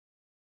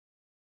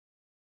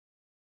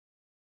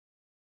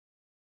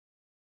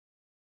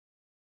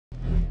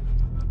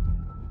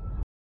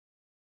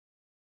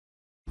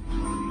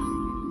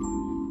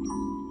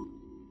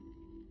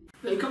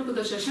Welcome to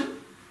the session.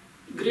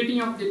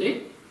 Greeting of the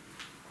day.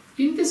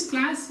 In this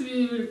class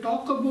we will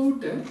talk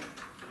about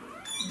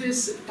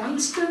this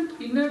tungsten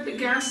inert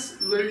gas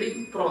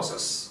welding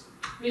process.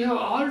 We have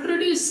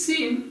already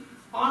seen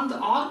on the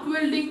arc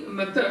welding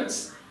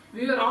methods.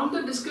 We are on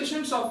the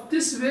discussions of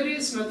these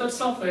various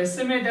methods of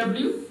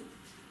SMAW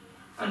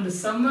and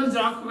submerged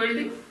arc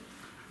welding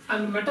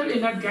and metal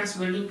inert gas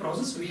welding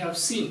process we have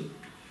seen.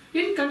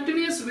 In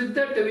continuous with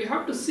that, we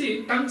have to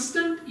see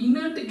tungsten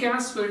inert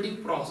gas welding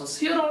process.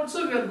 Here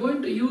also we are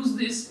going to use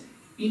this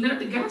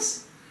inert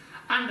gas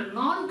and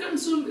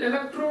non-consumed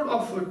electrode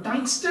of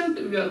tungsten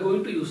we are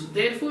going to use.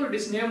 Therefore, it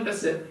is named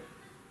as a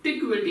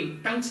TIG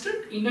welding, tungsten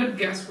inert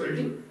gas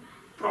welding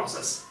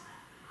process.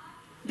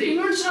 The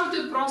invention of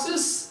the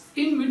process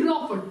in middle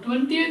of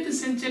 20th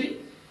century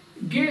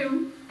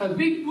gave a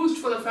big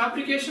boost for the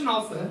fabrication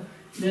of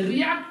the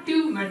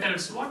reactive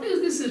metals. What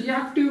is this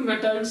reactive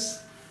metals?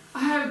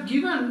 I have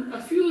given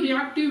a few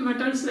reactive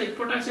metals like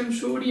potassium,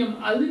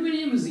 sodium,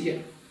 aluminium is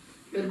here.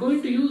 We are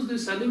going to use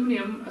this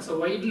aluminium as a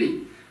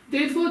widely.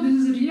 Therefore,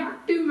 this is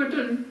reactive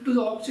metal to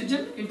the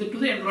oxygen to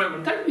the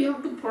environment that we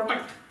have to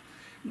protect.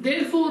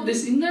 Therefore,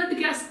 this inert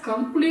gas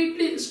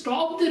completely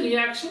stops the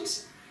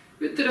reactions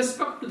with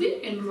respect to the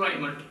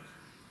environment.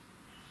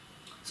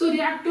 So,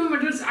 reactive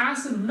metals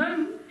as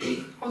none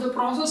of the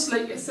process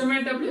like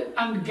SMAW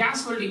and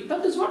gas welding.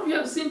 That is what we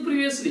have seen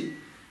previously.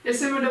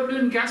 SMAW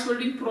and gas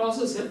welding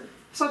process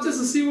such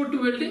as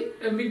CO2 welding,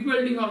 MIG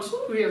welding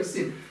also we have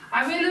seen.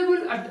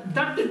 Available at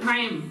that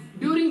time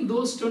during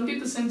those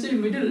 20th century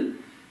middle,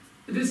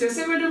 this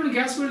SMAW and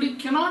gas welding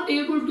cannot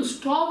able to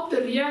stop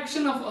the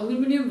reaction of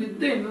aluminium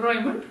with the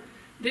environment.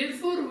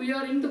 Therefore, we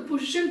are in the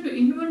position to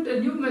invent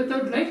a new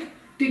method like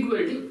TIG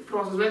welding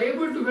process. We are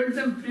able to weld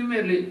them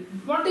primarily.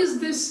 What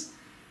is this?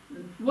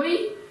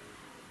 Why?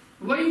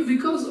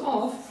 Because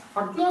of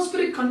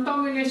atmospheric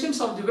contaminations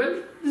of the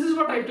weld. This is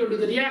what I told you,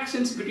 the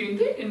reactions between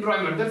the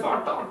environment. Therefore,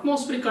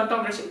 atmospheric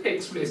contamination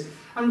takes place.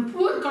 And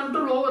poor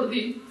control over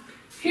the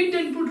heat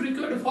input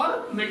required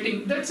for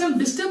melting. That some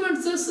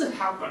disturbances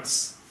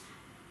happens.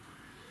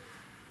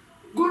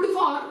 Good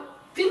for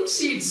thin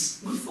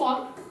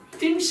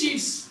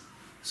sheets.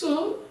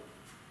 So,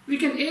 we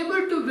can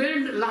able to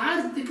weld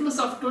large thickness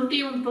of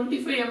 20 and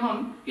 25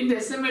 mm in the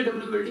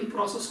SMAW welding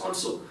process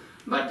also.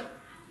 But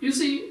you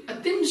see, a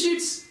thin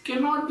sheets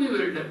cannot be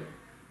welded.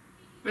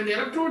 When the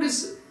electrode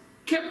is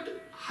kept,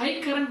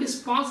 high current is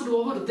passed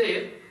over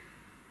there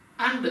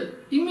and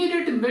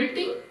immediate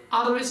melting,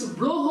 otherwise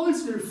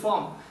blowholes will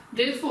form.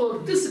 Therefore,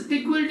 this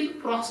TIG welding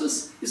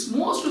process is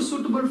most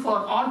suitable for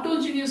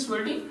autogeneous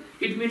welding.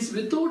 It means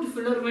without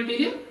filler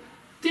material,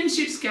 thin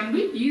sheets can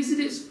be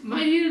easily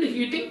mild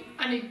heating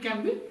and it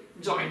can be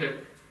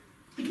jointed.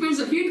 It means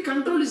the heat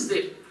control is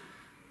there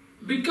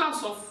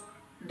because of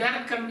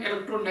direct current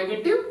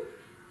electronegative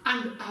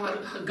and our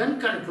gun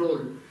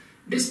control.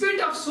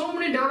 Despite of so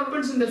many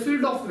developments in the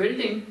field of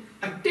welding,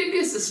 a TIG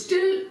is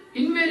still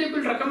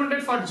invariably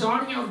recommended for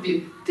joining of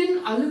the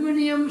thin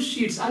aluminium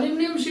sheets.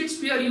 Aluminium sheets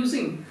we are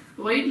using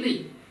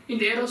widely in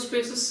the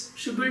aerospaces,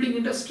 shipbuilding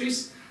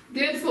industries.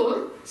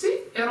 Therefore,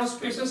 see,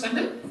 aerospaces and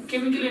the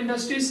chemical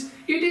industries,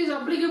 it is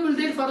applicable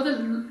there for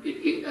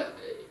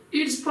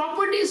its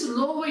property is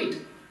low weight.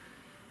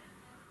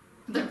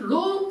 That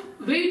low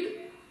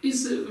weight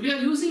is we are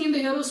using in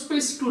the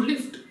aerospace to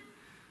lift.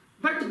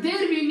 But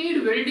there we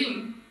need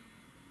welding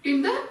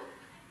in the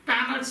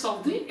panels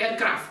of the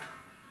aircraft.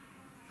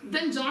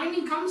 Then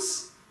joining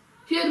comes,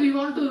 here we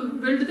want to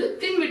weld the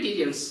thin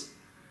materials,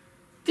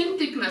 thin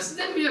thickness.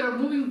 Then we are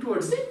moving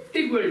towards the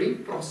TIG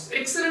welding process.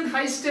 Excellent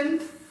high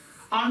strength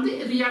on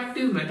the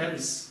reactive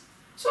metals.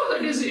 So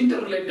that is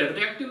interrelated.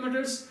 Reactive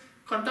metals,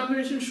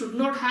 contamination should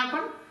not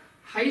happen,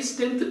 high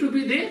strength to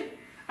be there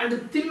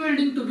and thin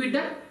welding to be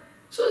done.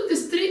 So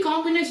these three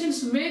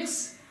combinations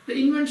makes the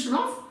invention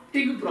of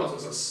TIG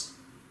processes.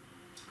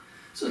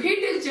 So heat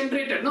is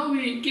generated. Now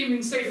we came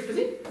inside to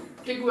the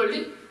TIG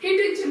welding. Heat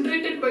is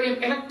generated by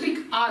an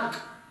electric arc,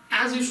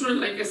 as usual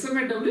like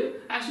SMAW,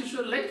 as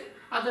usual like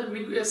other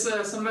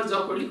submerged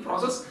arc welding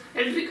process.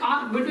 Electric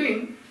arc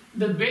between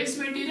the base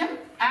material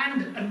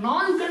and a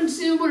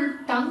non-consumable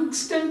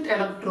tungsten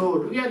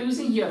electrode. We are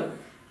using here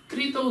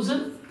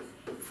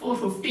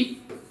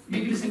 3450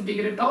 degrees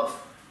centigrade of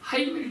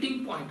high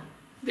melting point.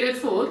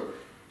 Therefore,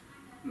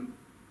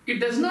 it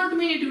does not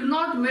mean it will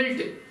not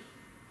melt.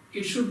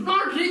 It should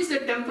not reach the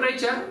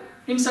temperature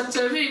in such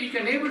a way we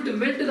can able to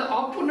melt the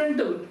opponent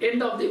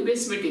end of the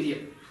base material.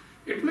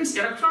 It means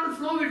electron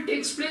flow will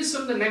take place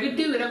from the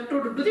negative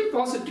electrode to the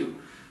positive.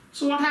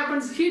 So what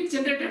happens? Heat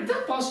generated at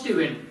the positive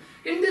end.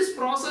 In this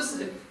process,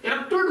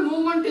 electrode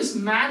movement is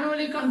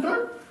manually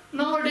controlled.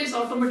 Nowadays,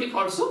 automatic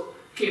also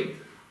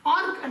came.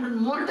 Arc and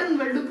molten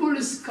weld pool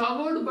is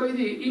covered by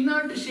the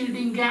inert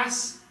shielding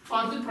gas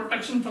for the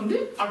protection from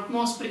the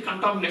atmospheric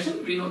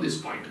contamination. We know this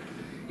point.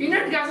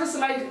 Inert gases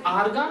like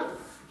argon,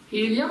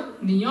 helium,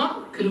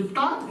 neon,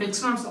 krypton,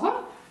 nextrons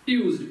are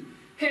used.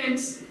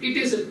 Hence, it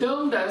is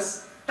termed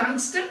as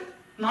tungsten,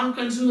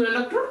 non-consumable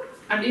electrode,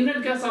 and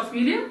inert gas of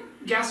helium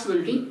gas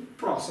welding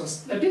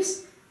process. That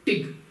is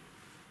TIG.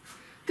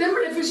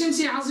 Thermal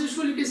efficiency, as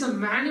usual, it is a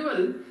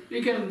manual.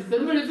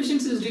 Thermal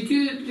efficiency is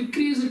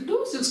decreased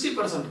to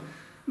 60%.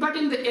 But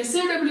in the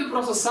SAW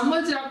process,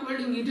 submerged arc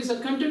welding, it is a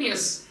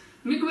continuous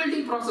MIG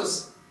welding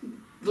process.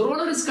 The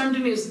roller is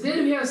continuous.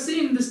 There we have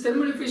seen this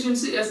thermal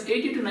efficiency as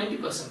 80 to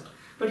 90%.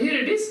 But here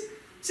it is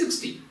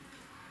 60.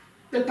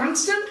 The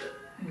tungsten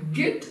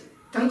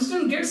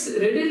gets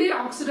readily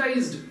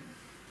oxidized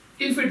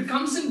if it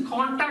comes in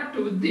contact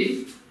with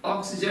the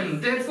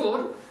oxygen.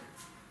 Therefore,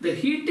 the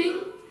heating,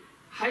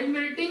 high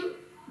melting,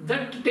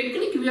 that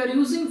technique we are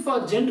using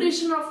for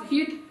generation of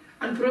heat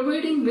and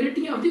providing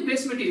melting of the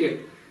base material.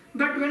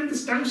 But when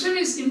this tungsten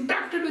is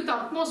interacted with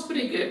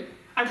atmospheric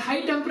at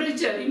high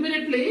temperature,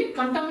 immediately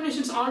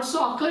contaminations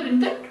also occur in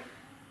that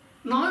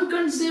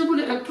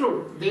non-consumable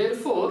electrode.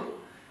 Therefore,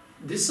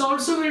 this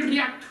also will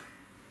react,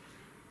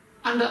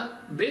 and the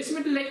base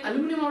metal like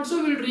aluminum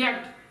also will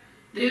react.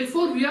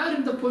 Therefore, we are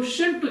in the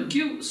position to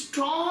give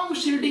strong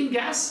shielding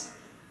gas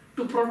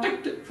to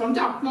protect from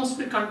the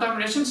atmospheric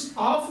contaminations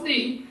of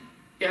the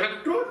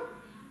electrode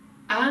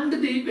and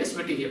the base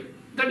material.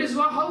 That is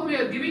how we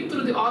are giving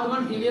through the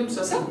argon, helium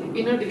as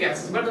inert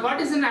gases. But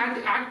what is in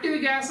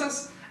active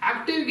gases?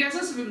 Active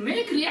gases will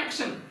make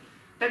reaction.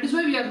 That is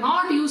why we are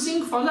not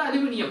using for the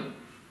aluminum,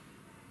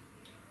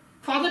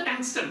 for the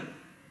tungsten.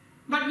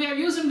 But we are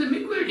using the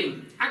MIG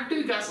welding,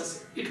 active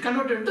gases. It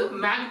converted into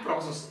MAG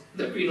process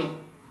that we know.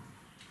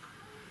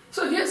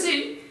 So here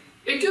see,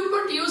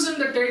 equipment used in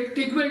the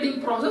TIG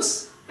welding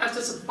process, such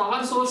as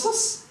power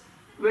sources,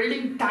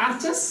 welding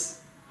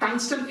torches,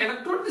 tungsten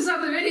electrode. These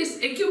are the various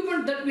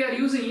equipment that we are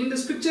using. In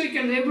this picture you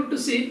can be able to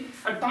see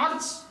a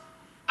torch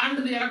and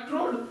the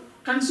electrode,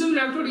 consumed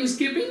electrode is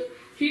keeping,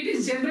 heat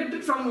is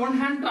generated from one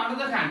hand to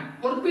another hand.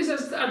 Workpiece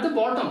is at the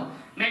bottom,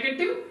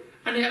 negative,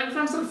 and the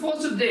electrons are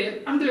forced there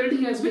and the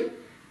welding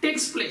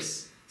takes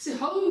place. See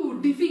how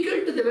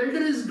difficult the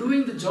welder is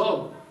doing the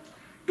job.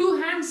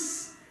 Two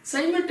hands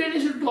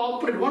simultaneously to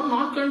operate. One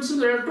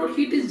non-consumed electrode,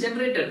 heat is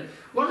generated.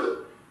 One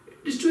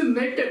is to be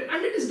melted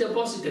and it is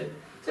deposited.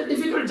 It's a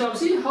difficult job.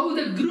 See how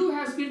the groove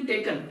has been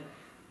taken.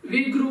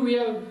 V groove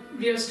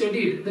we have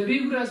studied. The V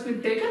groove has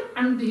been taken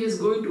and he is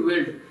going to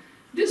weld.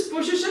 This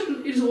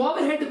position is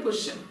overhead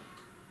position.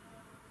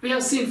 We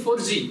have seen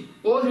 4G.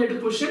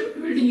 Overhead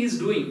position welding is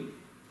doing.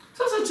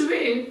 So such a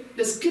way,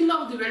 the skill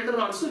of the welder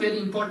also very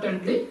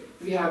importantly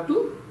we have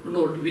to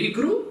note. V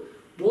groove,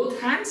 both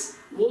hands,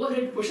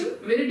 overhead position,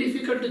 very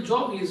difficult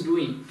job he is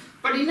doing.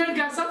 But inert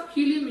gas of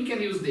helium we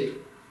can use there.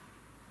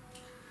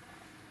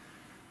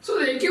 So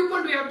the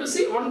equipment we have to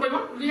see one by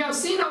one. We have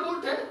seen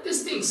about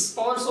these things: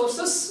 power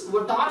sources,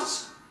 torch,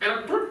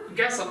 electrode,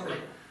 gas supply.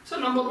 So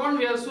number one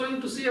we are going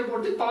to see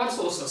about the power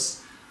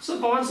sources. So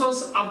power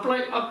source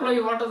apply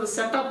what are the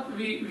setup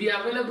we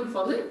available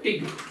for the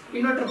TIG.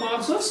 Inverter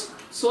power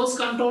source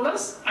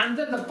controllers, and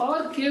then the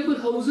power cable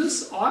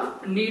houses are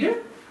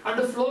needed, and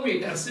the flow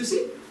meters. You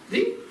see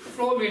the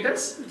flow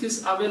meters which is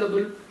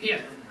available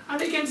here,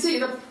 and you can see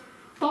the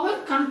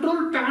power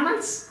control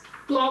panels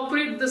to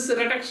operate this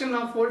reduction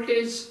of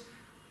voltage,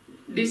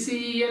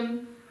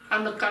 DCEN,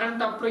 and the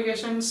current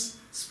applications,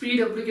 speed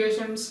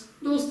applications,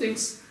 those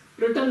things.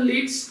 Return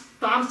leads,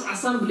 torch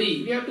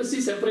assembly. We have to see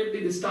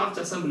separately this torch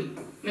assembly.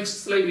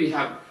 Next slide we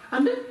have.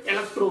 And the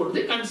electrode,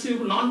 the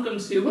consumable,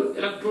 non-consumable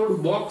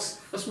electrode box,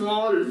 a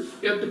small,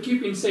 you have to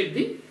keep inside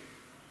the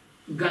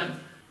gun.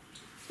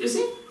 You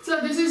see? So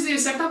this is the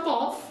setup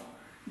of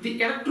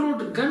the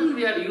electrode gun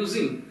we are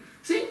using.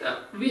 See,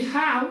 we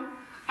have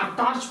a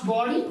torch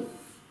body,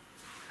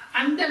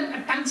 and then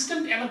a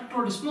tungsten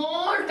electrode,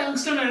 small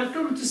tungsten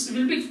electrode which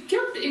will be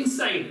kept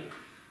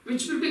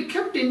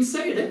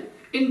inside,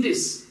 in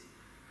this.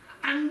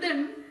 And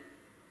then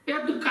we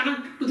have to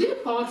connect to the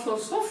power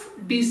source of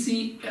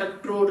DC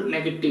electrode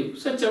negative.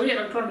 Such a way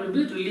electron will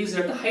be released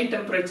at a high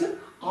temperature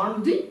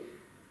on the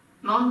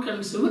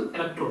non-consumable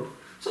electrode.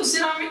 So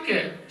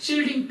ceramic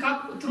shielding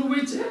cup through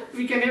which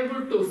we can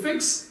able to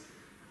fix,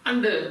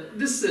 and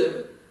this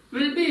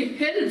will be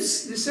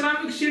helps, the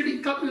ceramic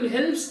shielding cup will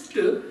helps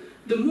to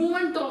the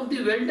movement of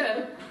the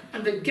welder,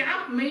 and the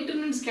gap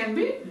maintenance can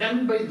be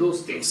done by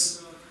those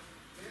things.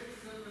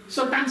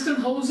 So tungsten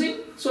housing,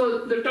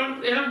 so the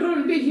electrode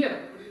will be here.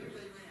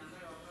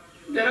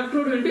 The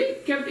electrode will be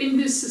kept in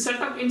this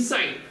setup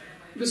inside.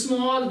 This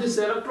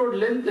electrode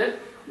length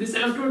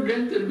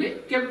will be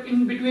kept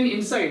in between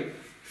inside.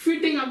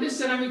 Fitting of this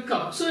ceramic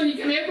cup. So you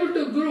can able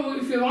to groove,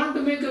 if you want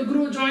to make a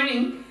groove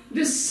joining,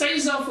 this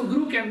size of a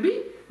groove can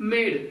be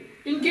made.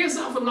 In case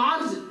of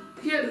large,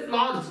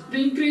 the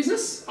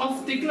increases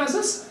of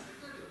thicknesses,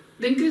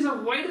 the increase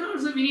of wider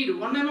also we need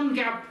 1 mm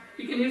gap.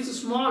 You can use a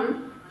small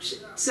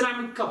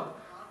ceramic cup.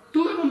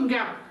 2 mm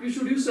gap, you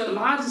should use a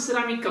large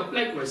ceramic cup.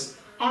 Likewise,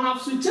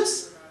 on-off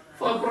switches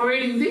for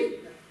providing the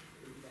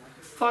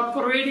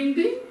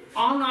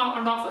on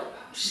and off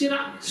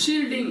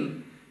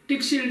shielding,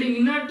 TIG shielding,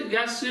 inert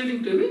gas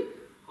shielding to be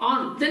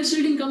on. Then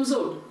shielding comes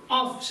out.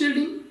 Off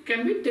shielding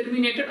can be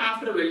terminated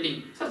after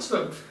welding. Such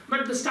work.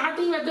 But the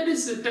starting method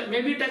is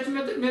maybe touch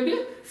method, maybe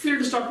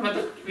field stop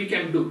method we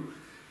can do.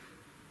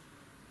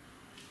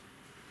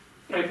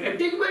 Right. A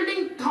TIG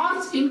welding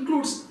torch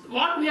includes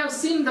what we have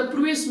seen in the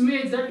previous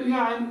image that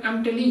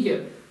I'm telling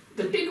here.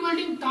 The TIG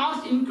welding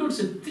torch includes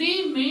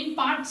three main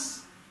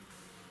parts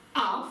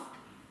of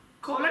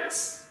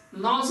collets,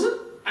 nozzle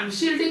and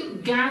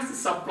shielding gas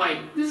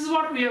supply. This is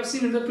what we have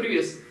seen in the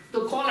previous.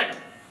 The collet,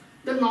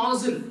 the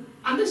nozzle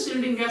and the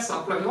shielding gas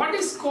supply. What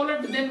is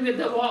collet then with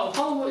the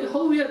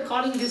how we are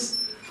calling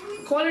this?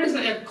 Collet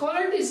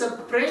is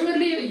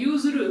primarily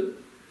used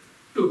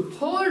to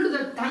hold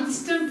the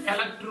tungsten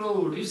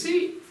electrode. You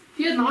see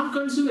here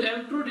non-consumable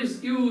electrode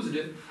is used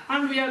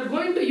and we are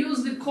going to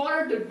use the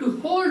collet to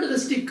hold the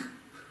stick,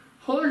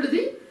 hold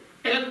the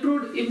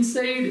electrode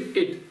inside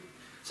it.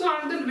 So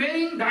and then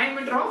varying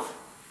diameter of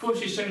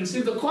positions.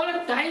 If the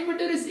collet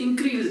diameter is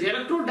increased, the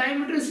electrode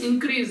diameter is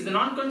increased, the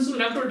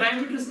non-consumable electrode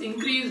diameter is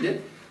increased,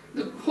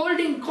 the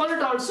holding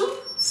collet also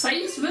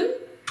size will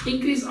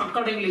increase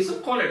accordingly. So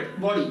collet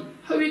body,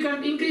 how we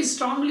can increase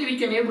strongly, we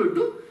can able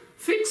to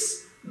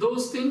fix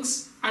those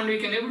things and we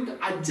can able to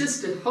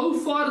adjust how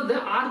far the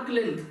arc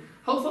length,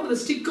 how far the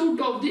stick out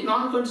of the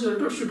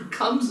non-consumable electrode should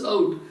comes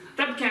out.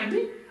 That can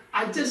be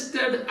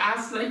adjusted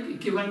as like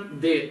given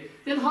there.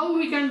 Then how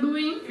we can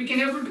we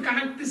can able to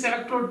connect this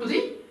electrode to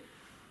the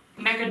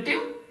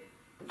negative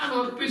and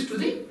workpiece to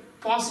the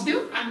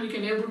positive and we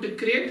can able to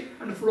create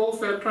and flow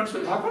of electrons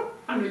will happen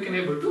and we can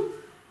able to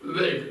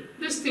weld.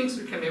 These things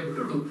we can able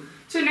to do.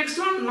 So next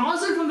one,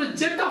 nozzle from the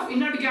jet of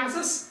inert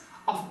gases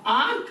of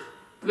arc,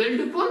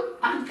 weld pool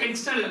and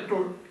external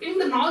electrode. In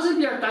the nozzle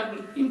we are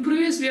talking, in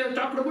previous we have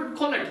talked about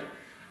collet.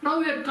 Now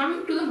we are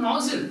coming to the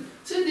nozzle.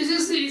 So this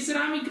is the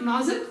ceramic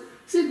nozzle.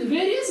 See the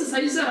various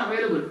sizes are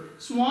available,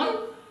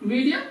 small,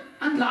 medium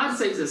and large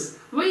sizes.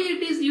 Why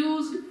it is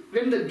used?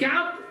 When the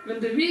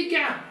V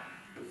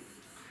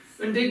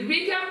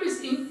gap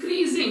is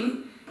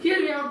increasing, here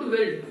we have to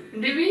weld.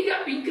 When the V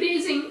gap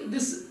increasing,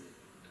 this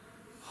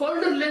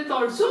holder length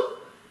also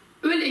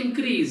will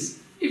increase.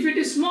 If it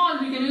is small,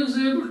 we can use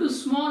able to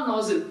small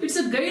nozzle. It's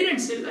a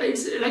guidance,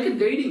 it's like a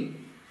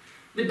guiding.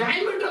 The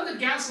diameter of the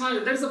gas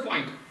nozzle, that's the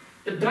point.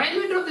 The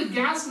diameter of the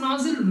gas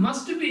nozzle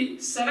must be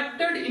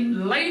selected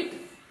in light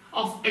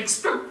of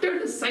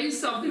expected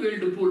size of the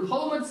weld pool.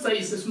 How much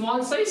size? A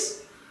small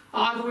size or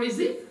otherwise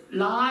the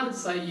large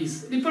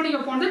size. Depending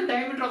upon the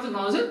diameter of the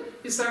nozzle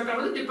is selected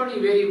on the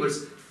depending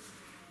variables.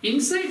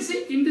 Inside,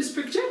 see in this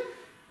picture,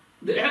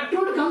 the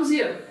electrode comes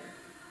here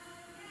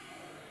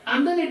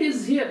and then it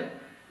is here.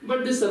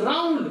 But this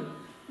round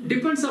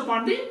depends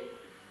upon the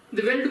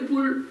weld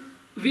pool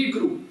V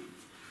groove.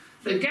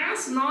 The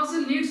gas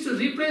nozzle needs to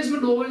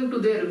replacement owing to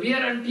their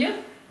wear and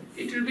tear.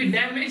 It will be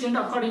damaged and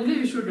accordingly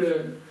we should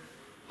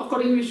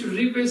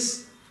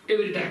replace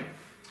every time.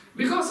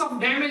 Because of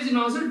damaged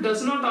nozzle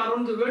does not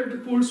around the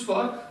weld pools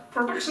for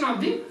protection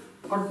of the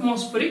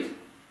atmospheric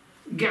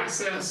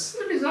gases.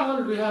 That is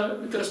all we have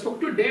with respect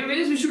to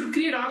damage. We should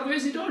create,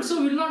 otherwise it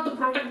also will not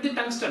protect the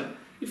tungsten.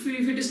 If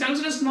it is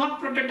tungsten is not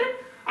protected,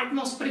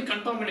 atmospheric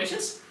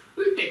contaminations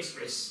will take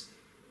place.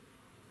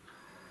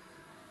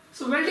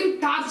 So welding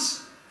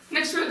torch.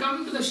 Next we are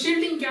coming to the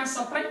shielding gas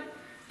supply.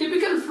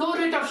 Typical flow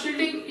rate of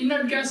shielding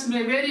inert gas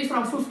may vary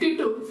from 5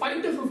 to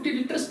 50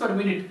 liters per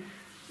minute.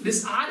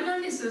 This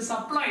argon is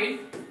supplied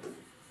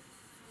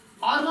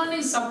at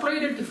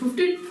 5 to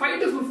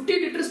 50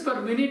 liters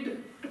per minute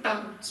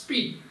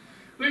speed.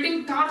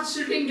 Welding torch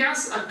shielding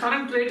gas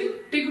current rating.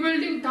 TIG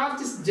welding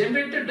torch is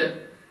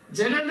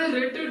generally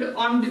rated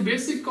on the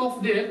basis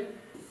of their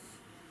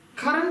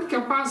current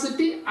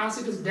capacity as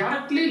it is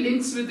directly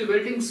links with the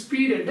welding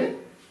speed and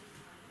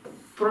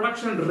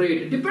production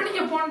rate. Depending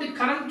upon the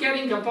current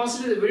carrying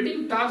capacity, the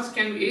welding torch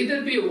can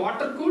either be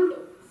water cooled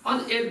or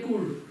air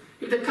cooled.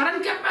 If the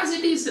current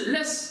capacity is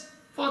less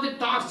for the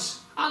torch,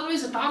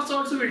 otherwise the torch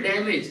also will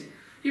damage.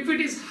 If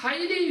it is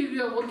highly, if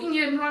your working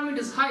environment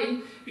is high,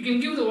 you can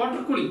give the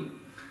water cooling.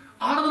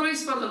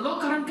 Otherwise for the low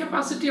current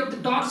capacity of the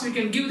torch, we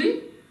can give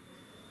the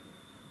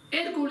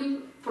air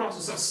cooling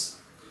processes.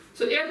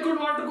 So air cooled,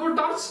 water cooled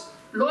torch,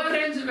 lower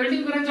range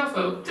welding range of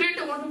 3 to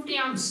 150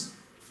 amps.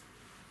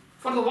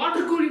 For the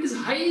water cool, it is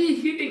highly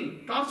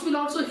heating. Torch will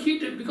also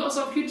heat because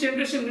of heat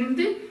generation in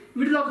the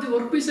middle of the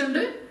workpiece and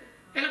the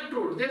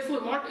electrode.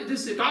 Therefore,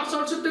 this torch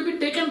also to be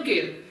taken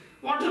care.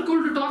 Water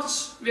cooled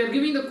torch, we are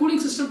giving the cooling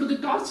system to the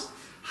torch.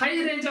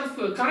 High range of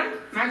current,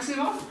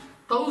 maximum of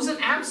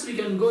 1000 amps. We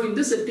can go in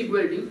this TIG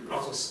welding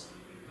process.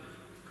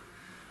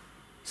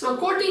 So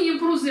coating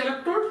improves the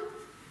electrode.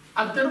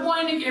 A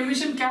thermionic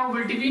emission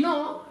capability. We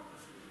know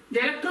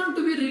the electron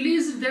to be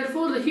released.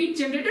 Therefore, the heat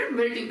generated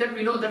welding. That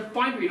we know. That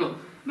point we know.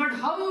 But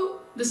how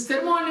this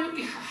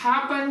thermodynamic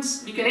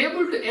happens, we can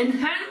able to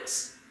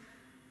enhance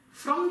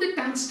from the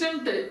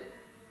tungsten. The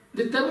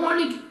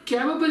thermodynamic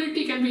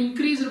capability can be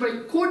increased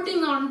by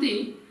coating on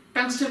the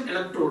tungsten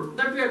electrode.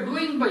 That we are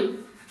doing by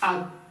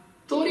a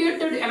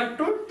thoriated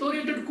electrode,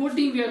 thoriated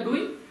coating we are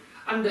doing,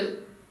 and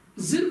the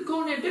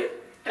zirconated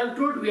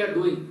electrode we are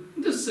doing.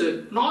 This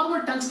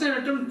normal tungsten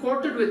electrode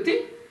coated with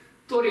the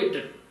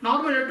thoriated.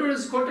 Normal electrode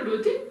is coated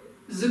with the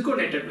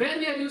zirconated. Where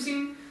we are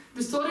using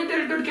this thoriated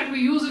electrode can be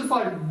used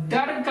for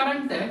direct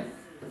current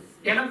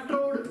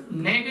electrode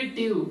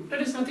negative,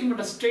 that is nothing but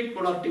a straight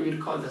polarity we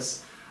will call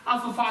this,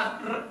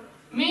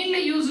 mainly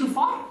used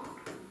for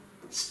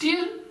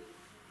steel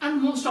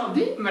and most of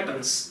the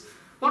metals.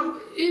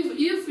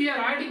 If we are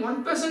adding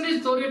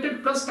 1%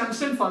 thoriated plus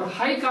tungsten for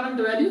high current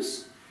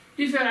values,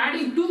 if you are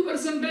adding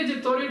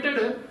 2%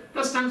 thoriated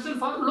plus tungsten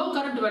for low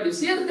current values,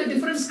 here the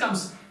difference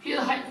comes.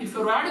 Here, if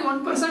you are adding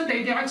 1%,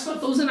 it acts for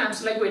 1000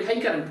 amps like with high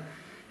current.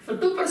 If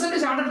 2%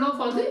 is added now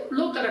for the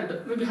low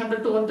current, maybe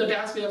 100 to 130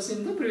 as we have seen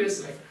in the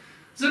previous slide.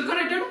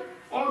 Zirconated,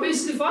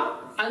 obviously for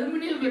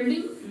aluminum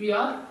welding we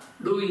are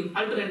doing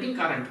alternating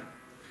current.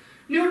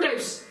 New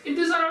types,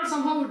 these are all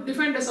somehow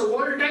defined as a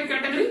old type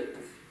category.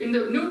 In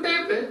the new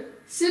type,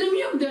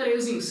 cerium they are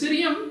using.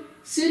 Cerium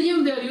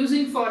they are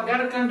using for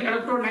direct current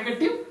electrode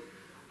negative,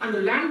 and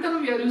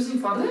lanthanum we are using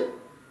for the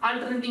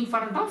alternating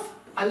current of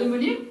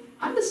aluminum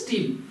and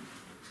steel.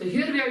 So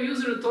here we have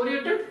used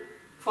thoriated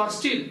for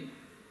steel.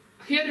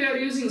 Here we are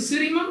using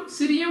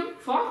cerium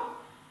for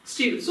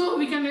steel. So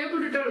we can able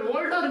to tell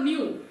old or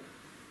new,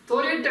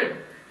 thoriated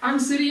and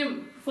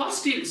cerium for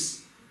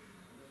steels,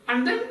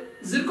 and then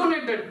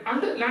zirconated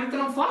and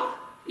lanthanum for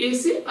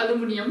AC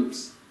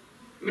aluminums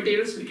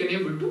materials we can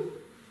able to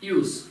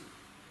use.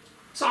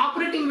 So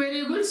operating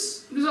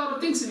variables, these are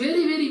things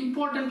very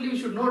importantly we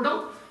should note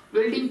down.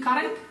 Welding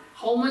current,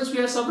 how much we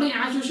are supplying,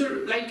 as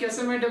usual like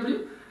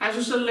SMAW, as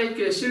usual like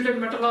shielded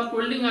metal arc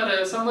welding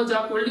or submerged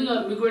arc welding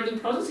or MIG welding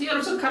process. Here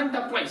also current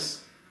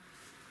applies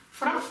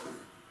from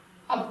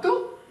up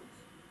to,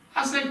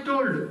 as I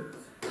told,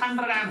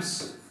 100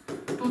 amps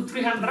to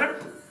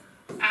 300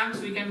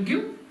 amps we can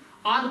give.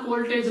 Arc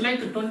voltage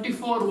like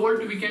 24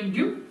 volt we can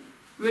give.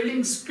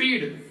 Welding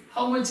speed,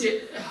 how many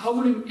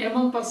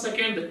mm per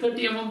second,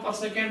 30 mm per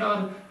second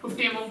or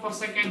 50 mm per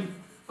second.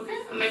 Okay,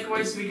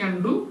 likewise we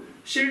can do.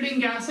 Shielding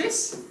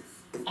gases,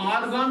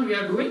 argon we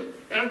are doing.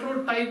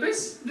 Electrode type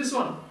is this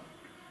one,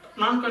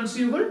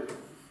 non-consumable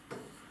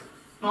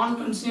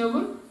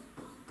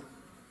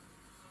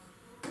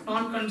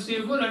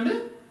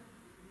and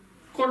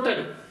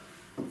coated.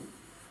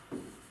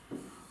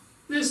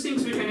 These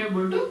things we can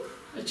able to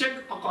check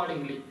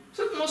accordingly.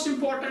 So most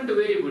important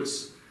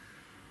variables.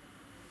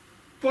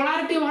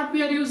 Polarity what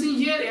we are using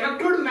here,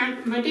 electrode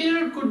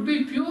material could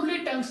be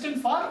purely tungsten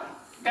for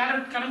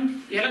direct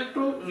current,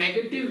 electrode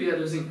negative we are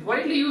using.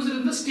 Widely used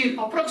in the steel.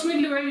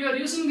 Approximately when you are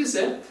using this,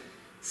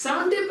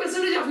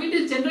 70% of heat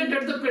is generated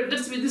at the plate.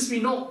 That's with this we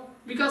know,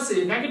 because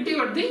negative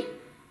at the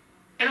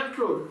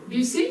electrode,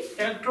 DC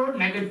electrode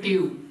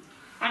negative,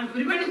 and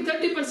remaining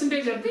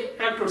 30% at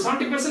the electrode.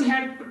 70%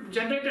 had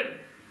generated.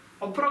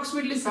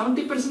 Approximately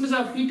 70%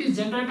 of heat is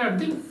generated at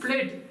the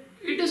plate.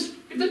 It is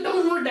in the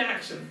downward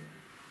direction,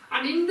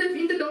 and in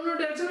the downward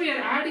direction we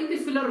are adding the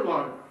filler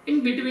wall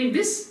in between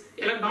this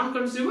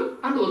non-consumable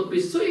and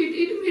workpiece. So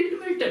it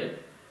melted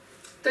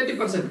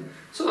 30%.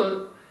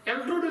 So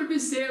electrode will be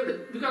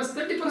saved because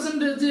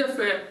 30%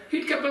 of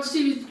heat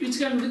capacity which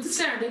can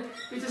withstand,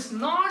 which is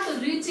not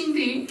reaching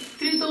the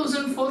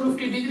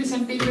 3450 degrees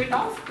centigrade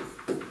of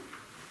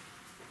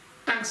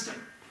tungsten.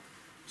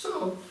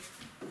 So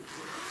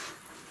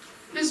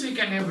this we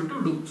can able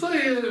to do. So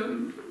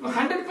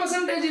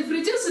 100% if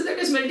reaches, that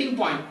is melting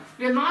point.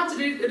 We are not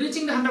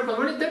reaching the 100%,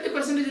 only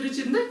 30% is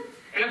reaching the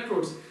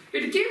electrodes.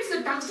 It keeps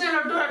the tungsten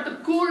electrode at the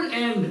cool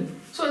end.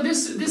 So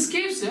this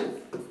keeps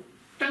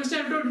tungsten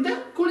electrode in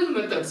the cooling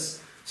methods.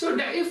 So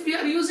if we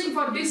are using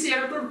for DC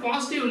electrode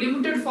positive,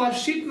 limited for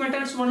sheet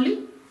metals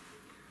only,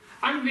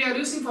 and we are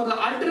using for the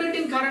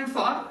alternating current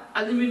for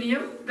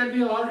aluminium, that we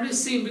have already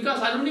seen, because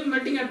aluminum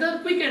melting at the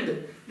quick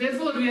end.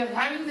 Therefore we are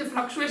having the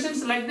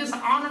fluctuations like this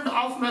on and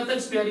off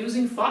methods we are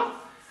using for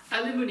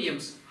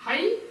aluminiums.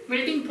 High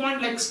melting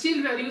point like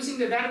steel we are using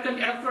the direct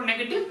electrode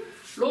negative.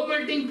 Low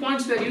melting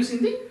points we are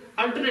using the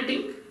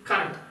alternating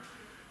current.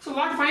 So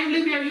what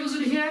finally we have used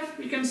here,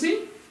 we can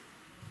see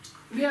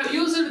we have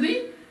used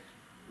the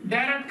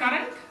direct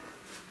current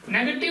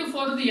negative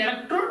for the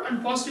electrode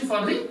and positive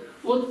for the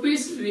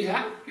workpiece. We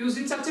have used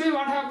in such a way.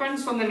 What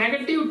happens from the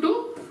negative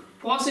to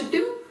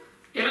positive,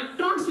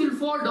 electrons will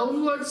fall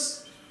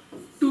downwards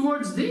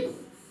towards the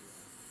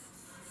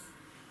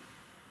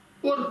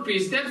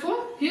workpiece.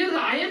 Therefore here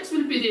the ions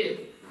will be there.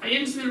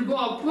 Ions will go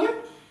upward,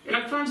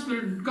 electrons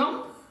will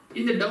come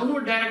in the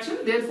downward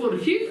direction. Therefore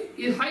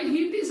high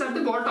heat is at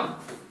the bottom.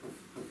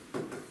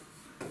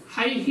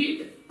 High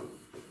heat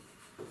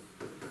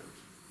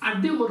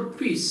at the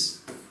workpiece.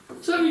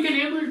 So we can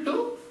able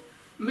to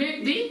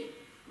make the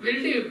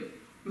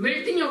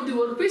melting of the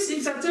workpiece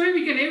in such a way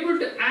we can able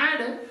to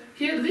add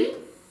here the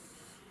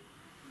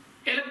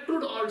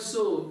electrode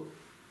also,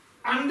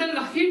 and then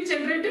the heat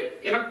generated,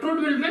 electrode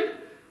will melt,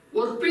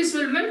 workpiece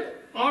will melt.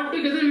 All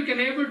together we can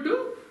able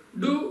to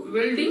do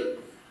welding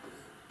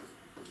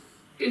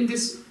in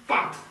this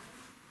path.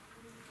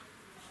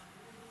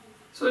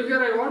 So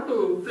here I want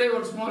to play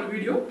one small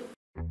video.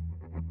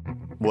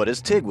 What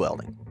is TIG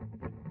welding?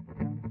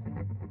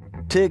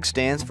 TIG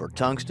stands for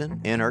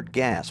Tungsten Inert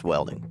Gas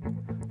Welding.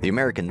 The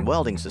American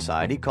Welding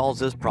Society calls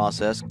this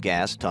process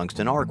gas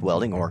tungsten arc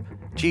welding, or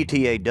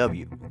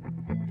GTAW.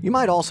 You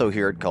might also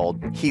hear it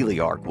called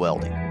heliarc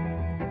welding.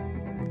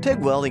 TIG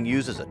welding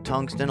uses a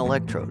tungsten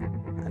electrode,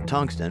 and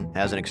tungsten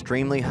has an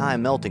extremely high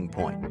melting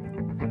point.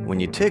 When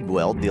you TIG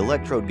weld, the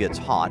electrode gets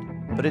hot,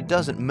 but it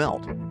doesn't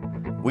melt.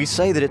 We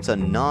say that it's a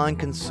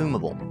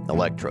non-consumable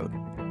electrode.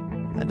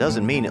 That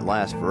doesn't mean it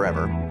lasts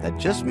forever. That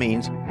just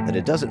means that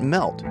it doesn't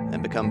melt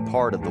and become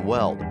part of the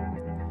weld.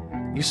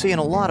 You see, in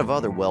a lot of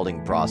other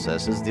welding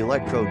processes, the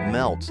electrode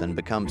melts and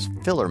becomes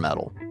filler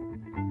metal.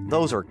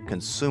 Those are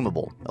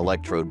consumable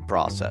electrode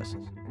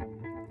processes.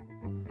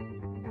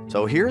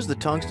 So here's the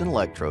tungsten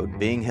electrode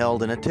being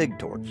held in a TIG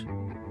torch.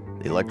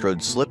 The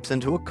electrode slips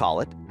into a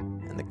collet,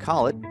 and the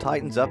collet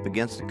tightens up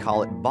against a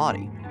collet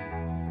body.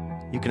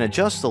 You can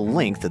adjust the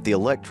length that the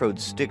electrode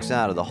sticks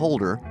out of the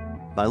holder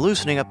by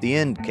loosening up the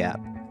end cap.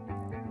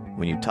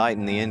 When you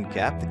tighten the end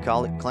cap, the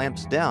collet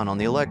clamps down on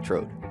the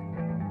electrode.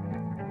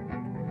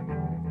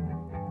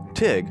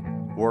 TIG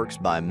works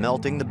by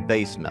melting the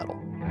base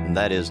metal, and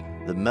that is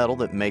the metal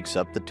that makes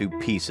up the two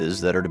pieces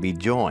that are to be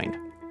joined.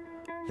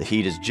 The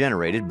heat is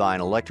generated by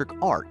an electric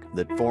arc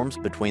that forms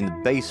between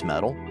the base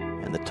metal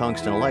and the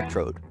tungsten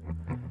electrode.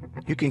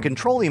 You can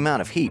control the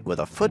amount of heat with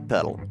a foot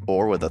pedal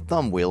or with a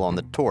thumb wheel on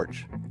the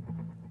torch.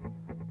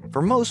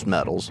 For most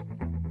metals,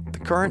 the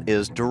current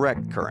is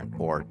direct current,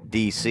 or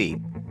DC.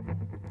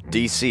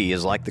 DC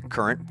is like the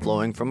current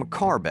flowing from a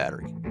car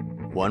battery.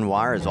 One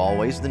wire is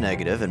always the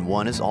negative and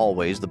one is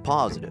always the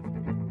positive.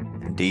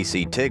 In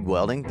DC TIG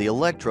welding, the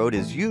electrode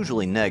is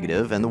usually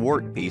negative and the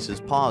workpiece is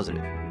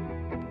positive.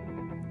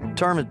 The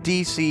term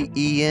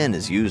DCEN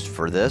is used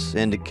for this,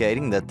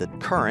 indicating that the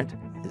current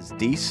is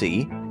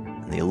DC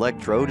and the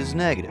electrode is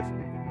negative.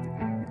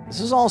 This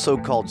is also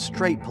called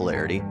straight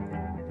polarity,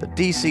 but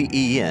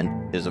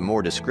DCEN is a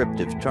more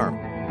descriptive term.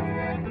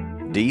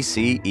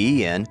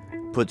 DCEN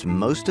puts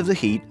most of the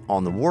heat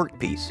on the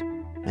workpiece,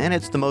 and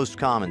it's the most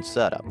common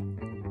setup.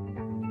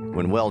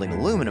 When welding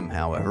aluminum,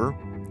 however,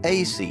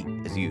 AC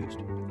is used.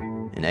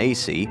 In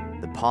AC,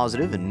 the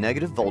positive and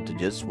negative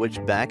voltages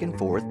switch back and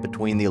forth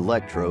between the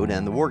electrode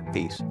and the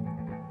workpiece.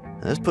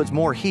 This puts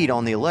more heat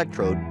on the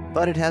electrode,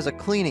 but it has a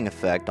cleaning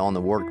effect on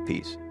the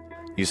workpiece.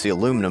 You see,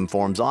 aluminum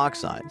forms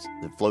oxides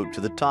that float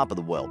to the top of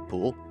the weld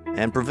pool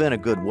and prevent a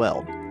good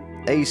weld.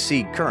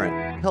 AC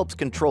current helps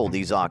control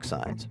these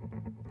oxides.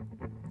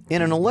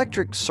 In an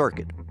electric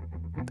circuit,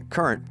 the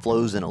current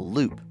flows in a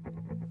loop.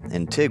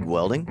 In TIG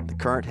welding, the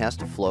current has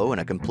to flow in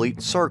a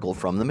complete circle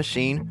from the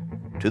machine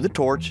to the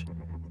torch,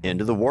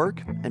 into the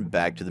work, and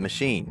back to the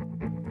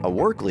machine. A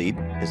work lead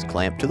is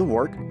clamped to the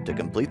work to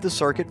complete the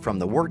circuit from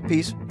the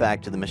workpiece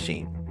back to the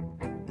machine.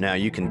 Now,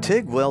 you can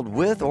TIG weld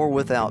with or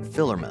without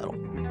filler metal,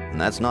 and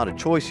that's not a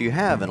choice you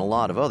have in a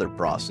lot of other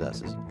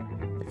processes.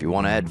 If you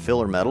want to add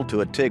filler metal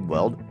to a TIG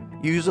weld,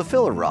 use a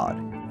filler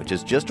rod, which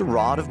is just a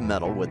rod of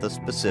metal with a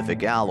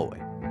specific alloy.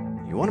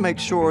 You want to make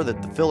sure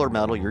that the filler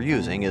metal you're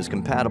using is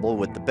compatible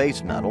with the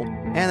base metal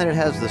and that it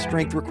has the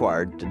strength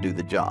required to do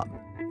the job.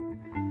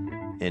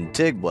 In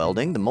TIG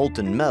welding, the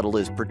molten metal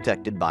is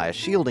protected by a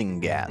shielding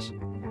gas.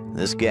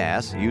 This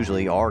gas,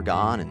 usually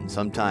argon and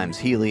sometimes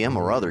helium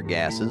or other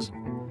gases,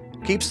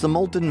 keeps the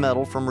molten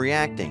metal from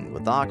reacting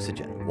with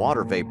oxygen and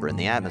water vapor in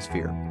the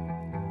atmosphere.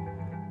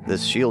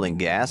 This shielding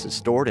gas is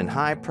stored in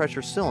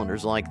high-pressure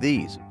cylinders like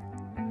these.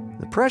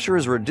 The pressure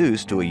is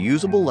reduced to a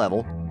usable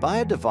level by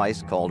a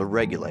device called a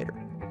regulator.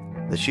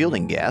 The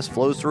shielding gas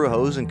flows through a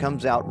hose and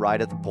comes out right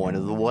at the point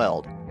of the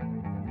weld.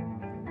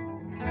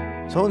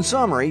 So in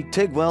summary,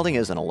 TIG welding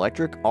is an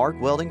electric arc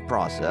welding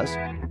process,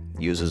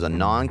 uses a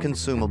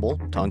non-consumable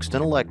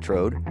tungsten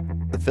electrode,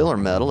 the filler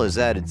metal is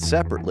added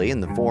separately in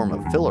the form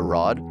of filler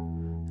rod,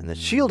 and the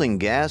shielding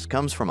gas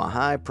comes from a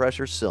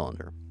high-pressure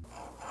cylinder.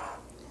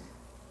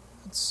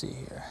 Let's see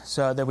here.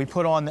 So that we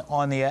put on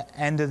the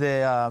end of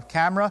the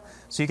camera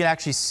so you can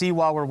actually see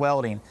while we're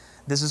welding.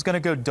 This is going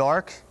to go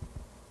dark,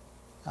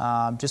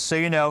 just so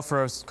you know,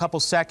 for a couple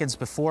seconds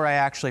before I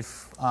actually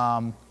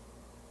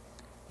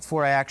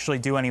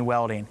do any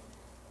welding.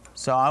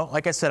 So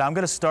like I said, I'm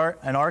going to start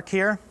an arc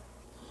here.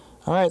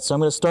 All right, so I'm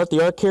going to start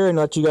the arc here and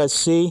let you guys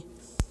see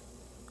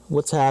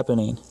what's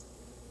happening.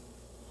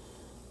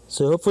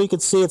 So hopefully you can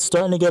see it's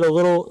starting to get a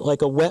little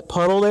like a wet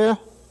puddle there.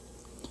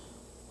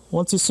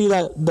 Once you see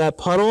that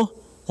puddle,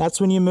 that's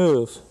when you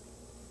move.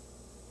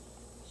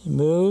 You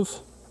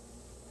move,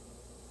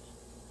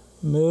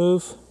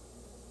 move,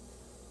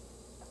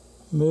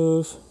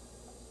 move,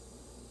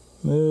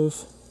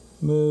 move,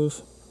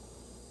 move.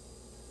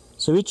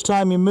 So each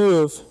time you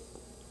move,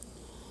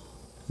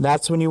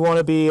 that's when you want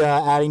to be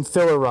adding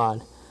filler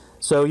rod.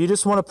 So you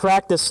just want to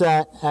practice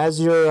that as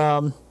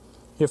you're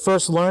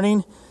first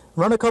learning.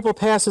 Run a couple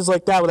passes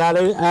like that without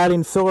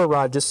adding filler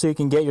rod, just so you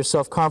can get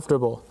yourself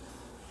comfortable.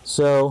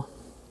 So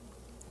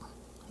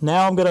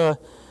now I'm going to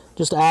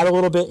just add a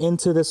little bit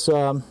into this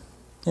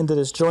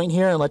joint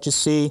here and let you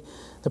see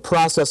the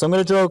process. I'm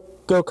going to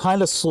go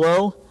kind of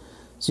slow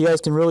so you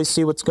guys can really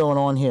see what's going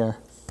on here.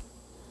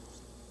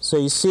 So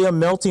you see I'm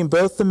melting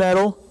both the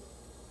metal.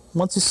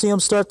 Once you see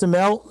them start to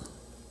melt,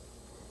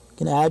 you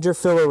can add your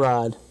filler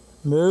rod.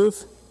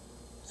 Move,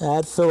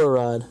 add filler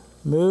rod.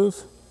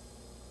 Move.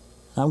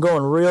 I'm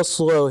going real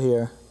slow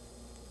here.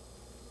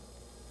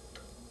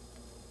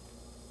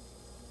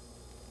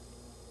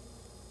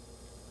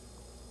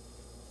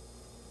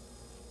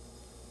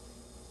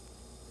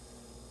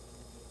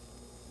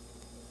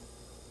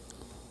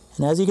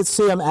 And as you can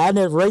see, I'm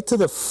adding it right to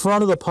the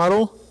front of the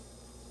puddle.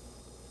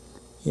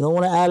 You don't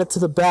want to add it to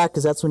the back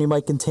because that's when you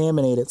might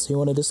contaminate it. So you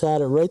want to just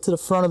add it right to the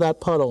front of that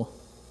puddle.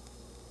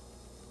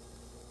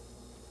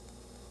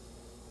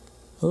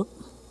 Oop.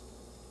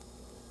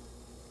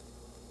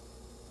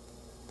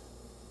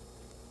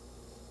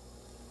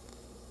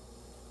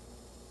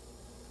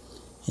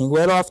 And you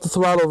let off the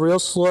throttle real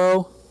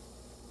slow.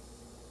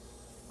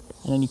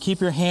 And then you keep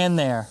your hand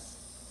there.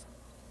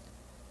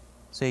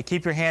 So you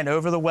keep your hand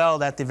over the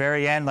weld at the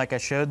very end like I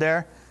showed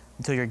there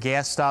until your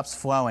gas stops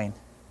flowing.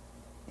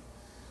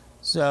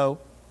 So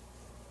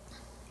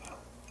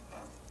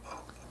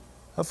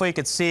hopefully you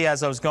could see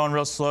as I was going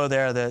real slow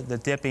there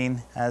the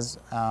dipping as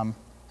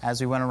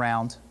we went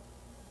around.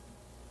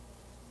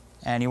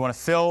 And you want to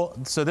fill,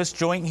 so this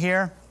joint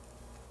here,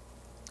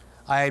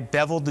 I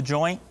beveled the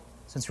joint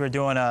since we were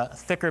doing a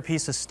thicker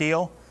piece of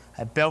steel.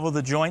 I beveled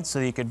the joint so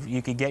you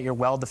could get your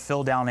weld to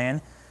fill down in.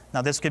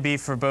 Now this could be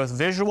for both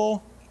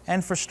visual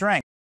and for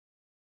strength.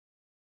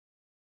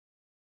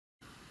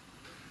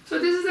 So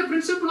this is the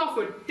principle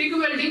of TIG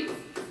welding.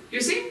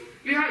 You see,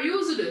 we have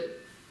used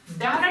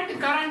direct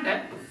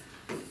current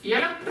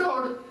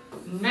electrode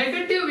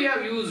negative we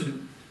have used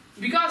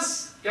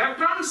because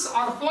electrons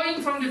are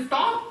flowing from the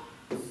top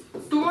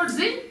towards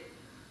the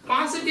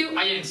positive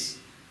ions.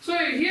 So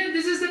here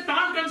this is the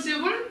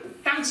non-consumable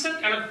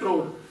tungsten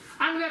electrode,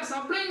 and we are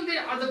supplying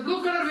the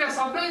blue color, we are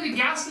supplying the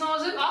gas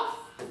nozzle of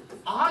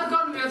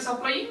argon we are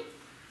supplying,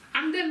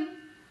 and then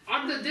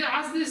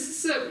as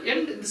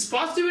this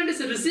positive end is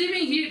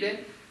receiving heat,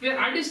 we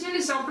are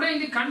additionally supplying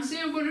the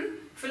consumable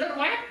filler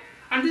wire,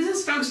 and this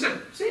is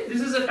tungsten. See,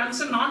 this is a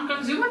tungsten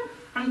non-consumable,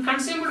 and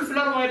consumable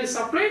filler wire is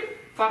supplied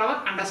for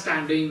our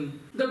understanding.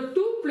 The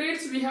two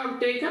plates we have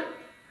taken,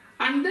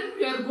 and then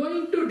we are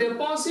going to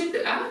deposit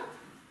a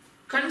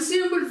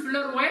consumable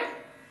filler wire.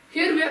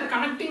 Here we are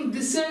connecting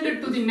this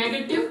end to the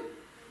negative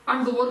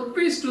and the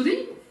workpiece to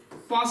the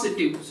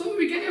positive. So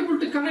we can able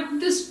to connect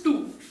this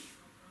two.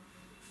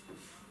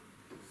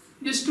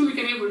 These two we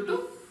can able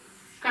to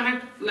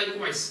connect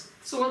likewise.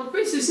 So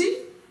workpiece, you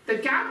see the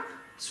cap,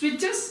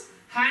 switches,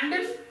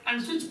 handle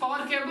and switch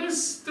power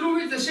cables through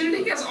which the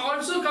shielding gas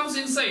also comes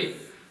inside.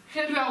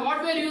 Here we are,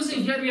 what we are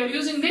using? Here we are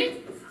using the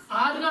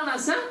argon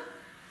as a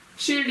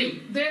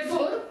shielding.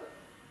 Therefore,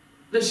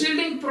 the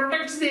shielding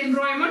protects the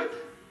environment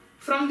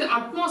from the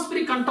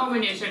atmospheric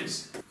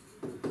contaminations,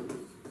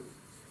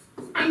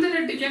 and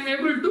then it can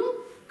able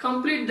to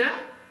complete the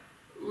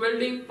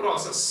welding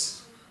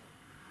process.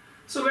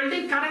 So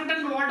welding current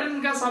and water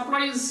and gas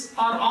supplies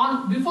are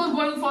on. Before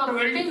going for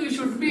welding, we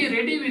should be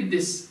ready with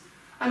this.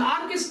 An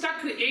arc is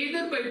struck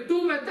either by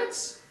two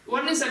methods.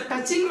 One is a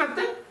touching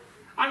method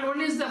and one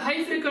is the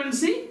high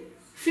frequency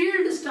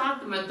field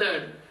start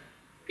method.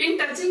 In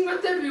touching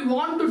method, we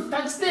want to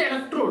touch the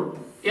electrode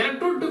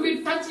to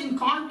be touched in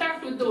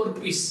contact with the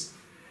workpiece.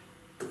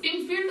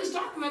 In field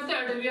start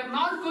method, we are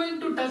not going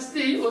to touch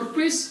the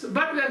workpiece,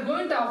 but we are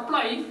going to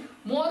apply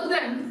more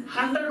than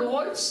 100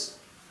 volts.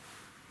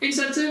 In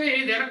such a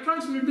way, the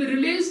electrons will be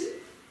released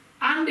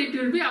and it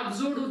will be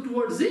absorbed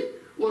towards the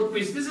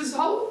workpiece. This is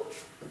how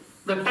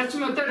the touch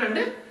method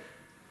and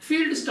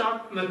field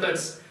start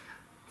methods.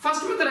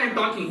 First method I am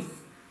talking.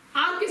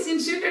 Arc is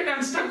initiated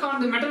and stuck on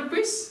the metal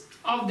piece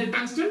of the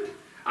tungsten,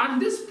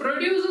 and this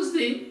produces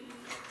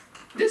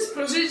this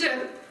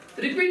procedure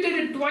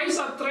repeated twice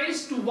or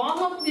thrice to warm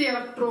up the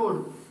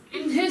electrode.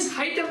 In his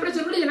high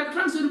temperature, the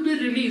electrons will be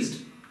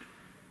released.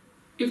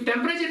 If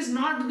temperature is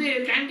not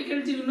there, kinetic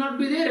energy will not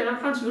be there,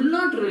 electrons will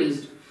not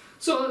released.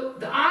 So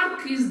the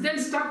arc is then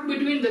stuck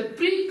between the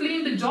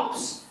pre-cleaned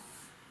jobs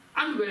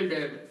and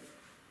welded.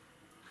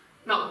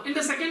 Now in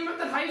the second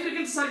method, high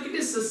frequency circuit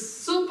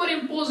is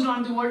superimposed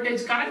on the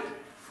voltage current.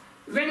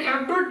 When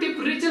electrode tip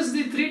reaches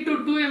the 3 to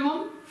 2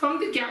 mm from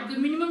the gap, the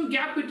minimum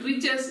gap it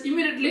reaches,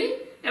 immediately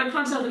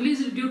electrons are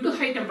released due to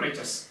high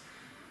temperatures.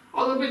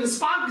 Although the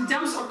spark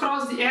jumps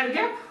across the air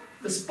gap,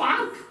 the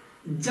spark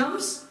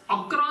jumps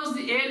across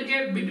the air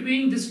gap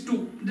between these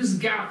two, this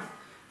gap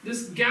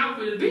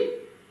will be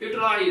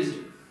utilized.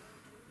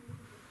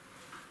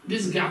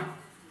 This gap.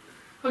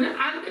 Okay,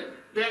 and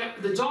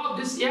the job,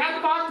 this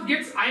air path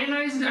gets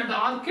ionized and the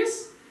arc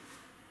is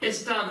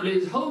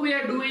established. How we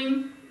are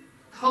doing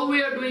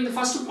the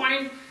first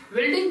point,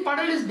 welding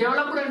puddle is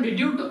developed and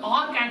due to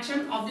arc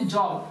action of the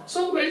job.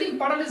 So welding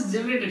puddle is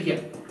generated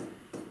here.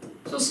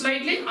 So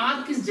slightly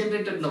arc is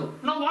generated now.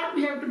 Now what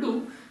we have to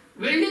do,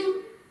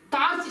 welding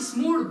torch is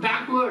moved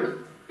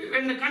backward.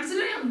 When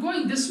consider I am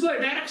going this way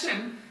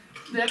direction,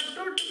 the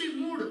electrode to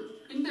be moved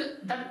in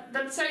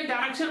that side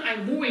direction I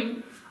am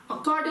moving.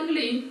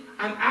 Accordingly,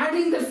 I am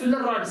adding the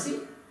filler rod. See,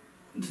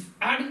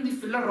 adding the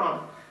filler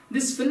rod.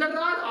 This filler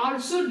rod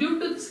also due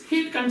to this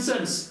heat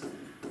concerns.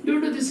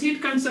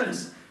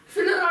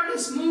 Filler rod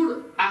is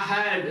moved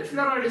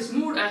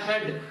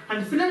ahead.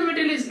 And filler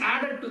material is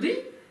added to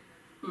the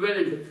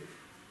weld.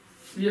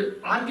 The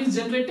arc is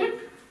generated,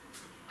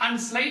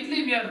 and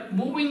slightly we are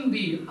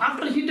moving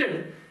after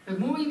heated, we are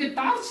moving the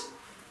torch.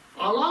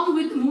 Along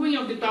with moving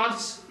of the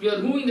torch, we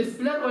are moving the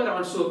filler wire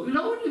also.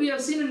 Now we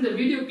have seen in the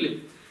video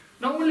clip.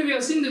 Now only we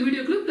have seen the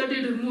video clip that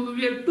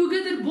we are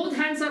together, both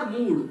hands are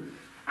moved.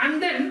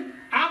 And then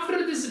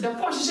after this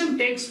deposition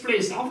takes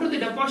place, after the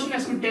deposition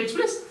has been takes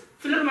place,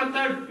 filler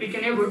method we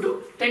can able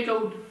to take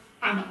out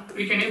and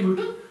we can able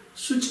to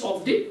switch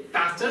off the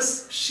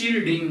patches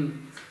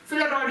shielding.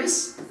 Filler rod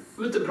is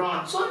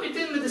withdrawn. So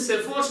within this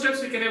 4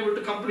 steps we can able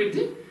to complete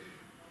the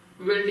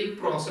welding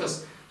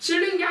process.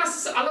 Shielding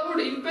gas is allowed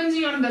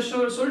impinging on the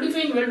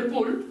solidifying weld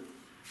pool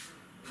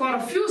for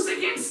a few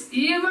seconds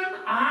even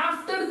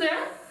after the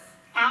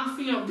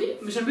offing of the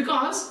machine,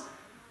 because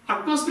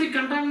atmospheric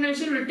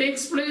contamination will take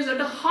place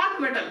at a hot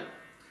metal.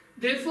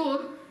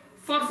 Therefore,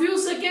 for few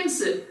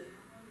seconds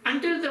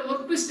until the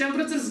workpiece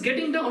temperature is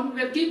getting down,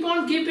 we keep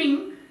on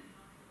keeping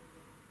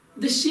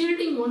the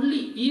shielding only.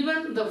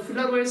 Even the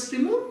filler wire is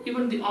removed,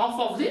 even the off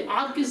of the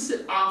arc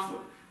is off.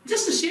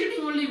 Just the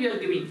shielding only we are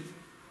giving.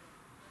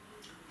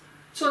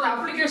 So the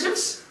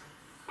applications,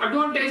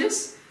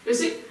 advantages, you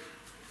see,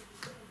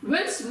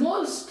 with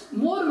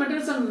more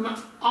metals and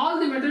all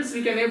the metals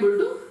we can able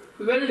to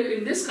weld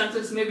in this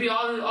concept. Maybe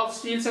all of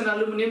steels and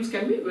aluminiums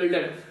can be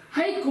welded.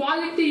 High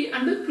quality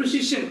and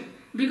precision,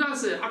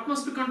 because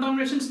atmospheric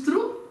contaminations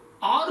through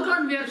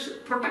argon we are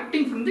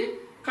protecting from the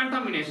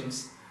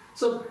contaminations.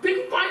 So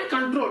pinpoint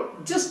control,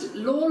 just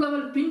low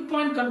level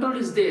pinpoint control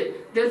is there.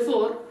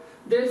 Therefore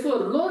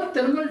low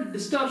thermal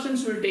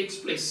distortions will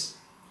take place.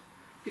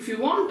 If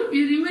you want to,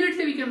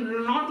 immediately we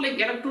can not like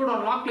electrode or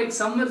not like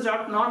submerged,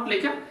 not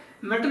like a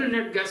metal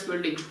inert gas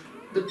welding.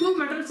 The two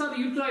metals are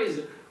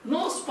utilized.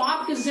 No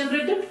spark is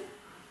generated.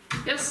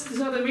 Yes,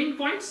 these are the main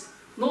points.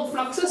 No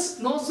fluxes,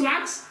 no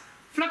slags.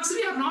 Flux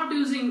we are not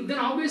using, then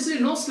obviously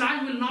no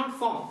slag will not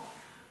form.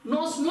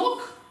 No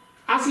smoke,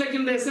 as like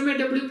in the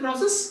SMAW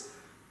process,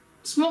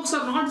 smokes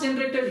are not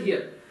generated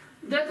here.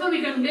 Therefore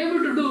we can be able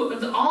to do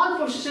in all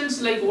positions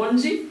like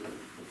 1G,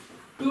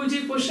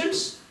 2G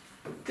positions,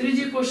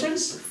 3G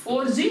positions,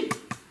 4G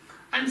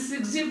and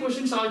 6G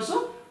positions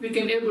also we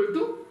can able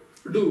to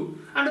do.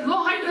 And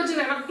low hydrogen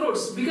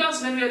electrodes,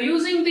 because when we are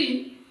using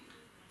the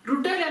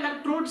rutile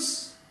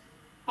electrodes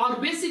or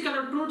basic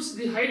electrodes,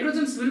 the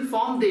hydrogens will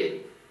form there.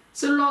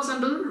 Cellulose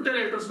and rutile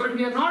electrodes, but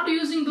we are not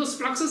using those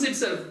fluxes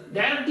itself.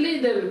 Directly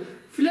the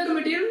filler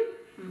material,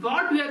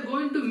 what we are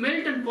going to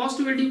melt and post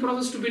welding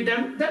process to be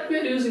done, that we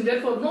are using.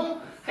 Therefore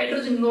no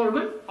hydrogen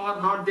involvement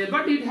are not there,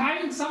 but it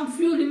having some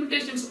few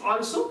limitations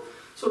also.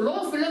 So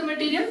low filler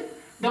material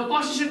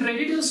deposition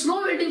rate, it is a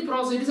slow welding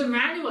process, it is a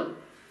manual.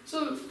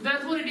 So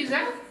therefore it is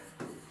a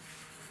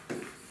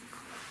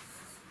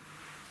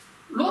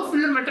low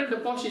filler metal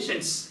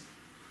depositions.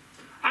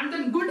 And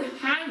then good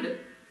hand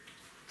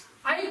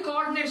eye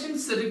coordination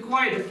is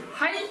required,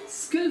 high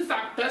skill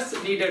factors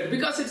needed,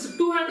 because it's a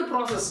two-hand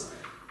process.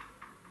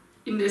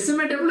 In the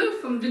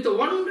SMAW, with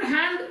one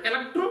hand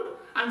electrode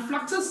and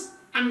fluxes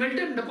and melted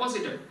and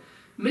deposited.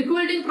 MIG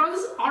welding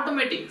process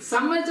automatic,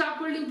 submerged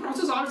arc welding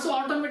process also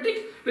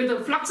automatic with the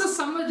fluxes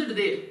submerged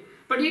there.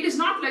 But it is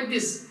not like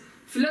this.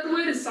 Filler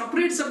wire is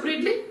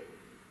separately,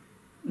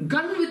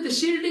 gun with the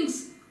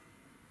shieldings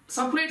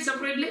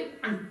separately,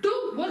 and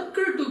two work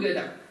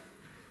together.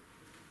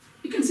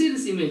 You can see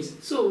this image.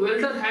 So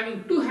welder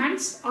having two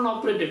hands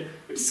unoperated.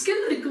 It's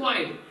skill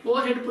required.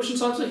 Overhead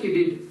positions also he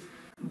did.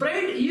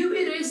 Bright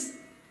UV rays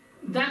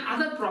than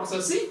other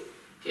process. See,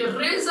 here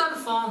rays are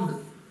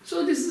formed.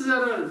 So this is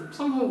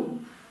somehow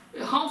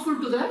harmful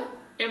to the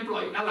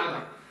employee.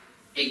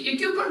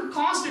 Equipment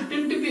cost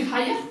tend to be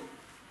higher.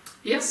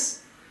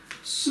 Yes.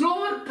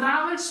 Slower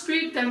travel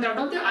speed than that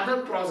of the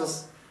other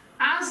process.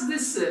 As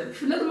this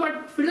filler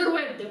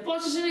wire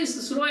deposition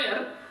is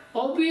slower,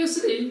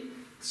 obviously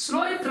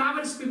slower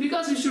travel speed,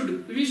 because we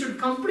should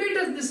complete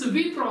this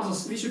V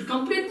process. We should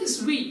complete this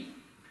V.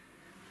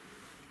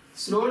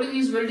 Slowly he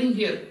is welding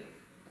here,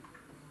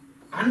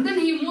 and then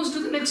he moves to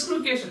the next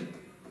location.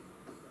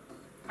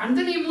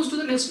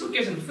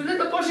 Filler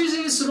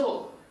deposition is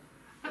slow,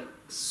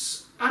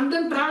 and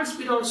then travel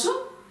speed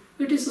also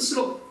it is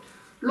slow.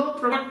 Low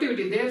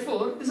productivity.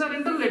 Therefore, these are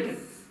interrelated.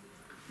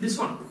 This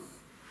one.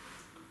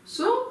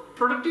 So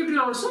productivity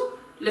also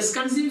less,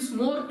 consumes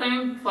more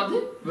time for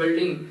the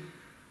welding.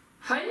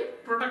 High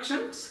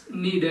productions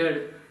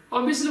needed.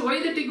 Obviously,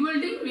 why the TIG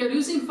welding? We are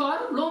using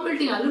for low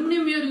melting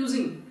aluminum. We are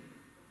using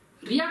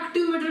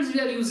reactive metals. We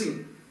are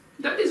using.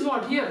 That is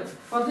what here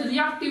for the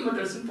reactive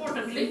metals.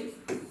 Importantly,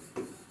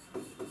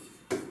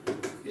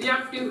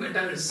 reactive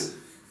metals.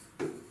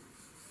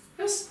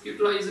 Yes,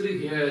 utilized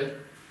here.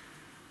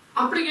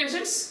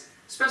 Applications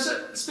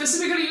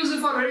specifically used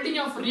for welding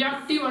of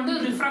reactive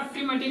and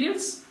refractive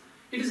materials.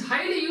 It is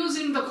highly used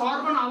in the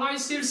carbon alloy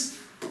steels,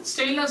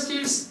 stainless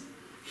steels,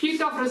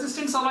 heat of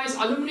resistance alloys,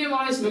 aluminum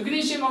alloys,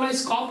 magnesium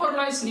alloys, copper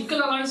alloys,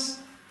 nickel alloys.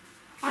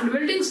 And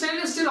welding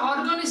stainless steel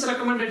argon is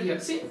recommended here.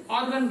 See,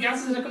 argon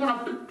gas is recommended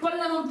up to 12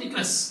 mm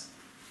thickness.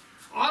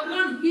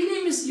 Argon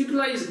helium is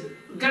utilized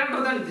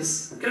greater than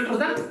this, greater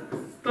than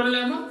 12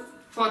 mm.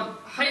 For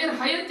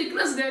higher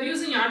thickness, they are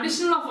using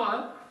additional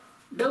of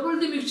double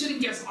the mixturing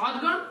gas,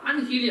 argon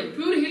and helium.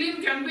 Pure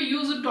helium can be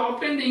used to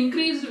obtain the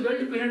increased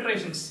weld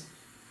penetrations.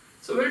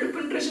 So weld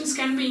penetrations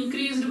can be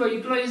increased by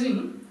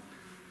utilizing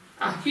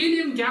a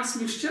helium gas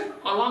mixture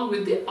along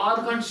with the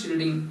argon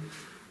shielding.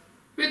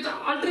 With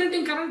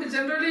alternating current,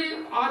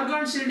 generally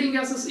argon shielding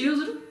gas is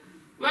used.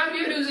 Where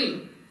we are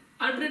using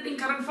alternating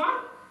current for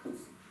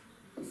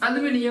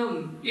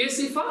aluminium,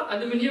 AC for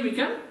aluminium, we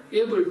can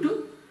able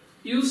to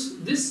use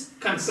this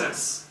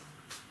concepts.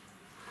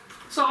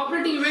 So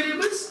operating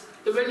variables,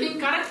 the welding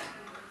current,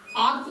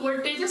 arc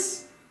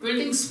voltages,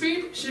 welding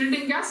speed,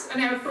 shielding gas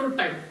and electrode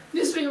type.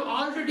 This we have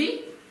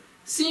already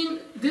seen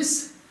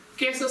these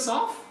cases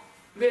of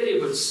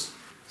variables.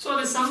 So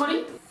the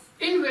summary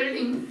in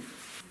welding,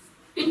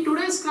 in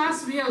today's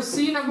class we have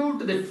seen about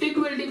the TIG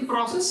welding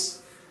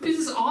process. This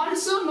is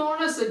also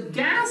known as a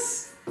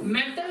gas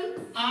metal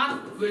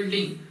arc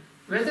welding.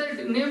 Whether it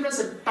is named as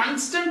a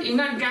tungsten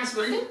inert gas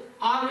welding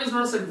or it is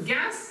known as a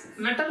gas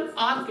metal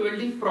arc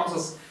welding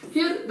process.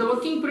 Here the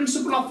working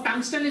principle of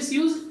tungsten is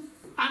used,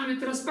 and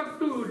with respect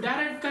to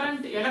direct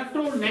current,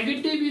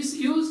 electronegative is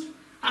used,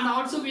 and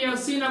also we have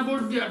seen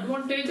about the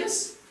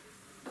advantages,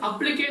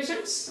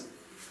 applications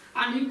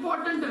and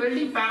important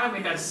welding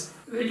parameters.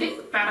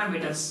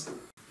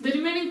 The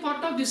remaining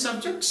part of the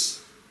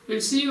subjects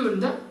we'll see you in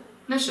the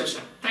next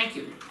session. Thank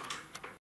you.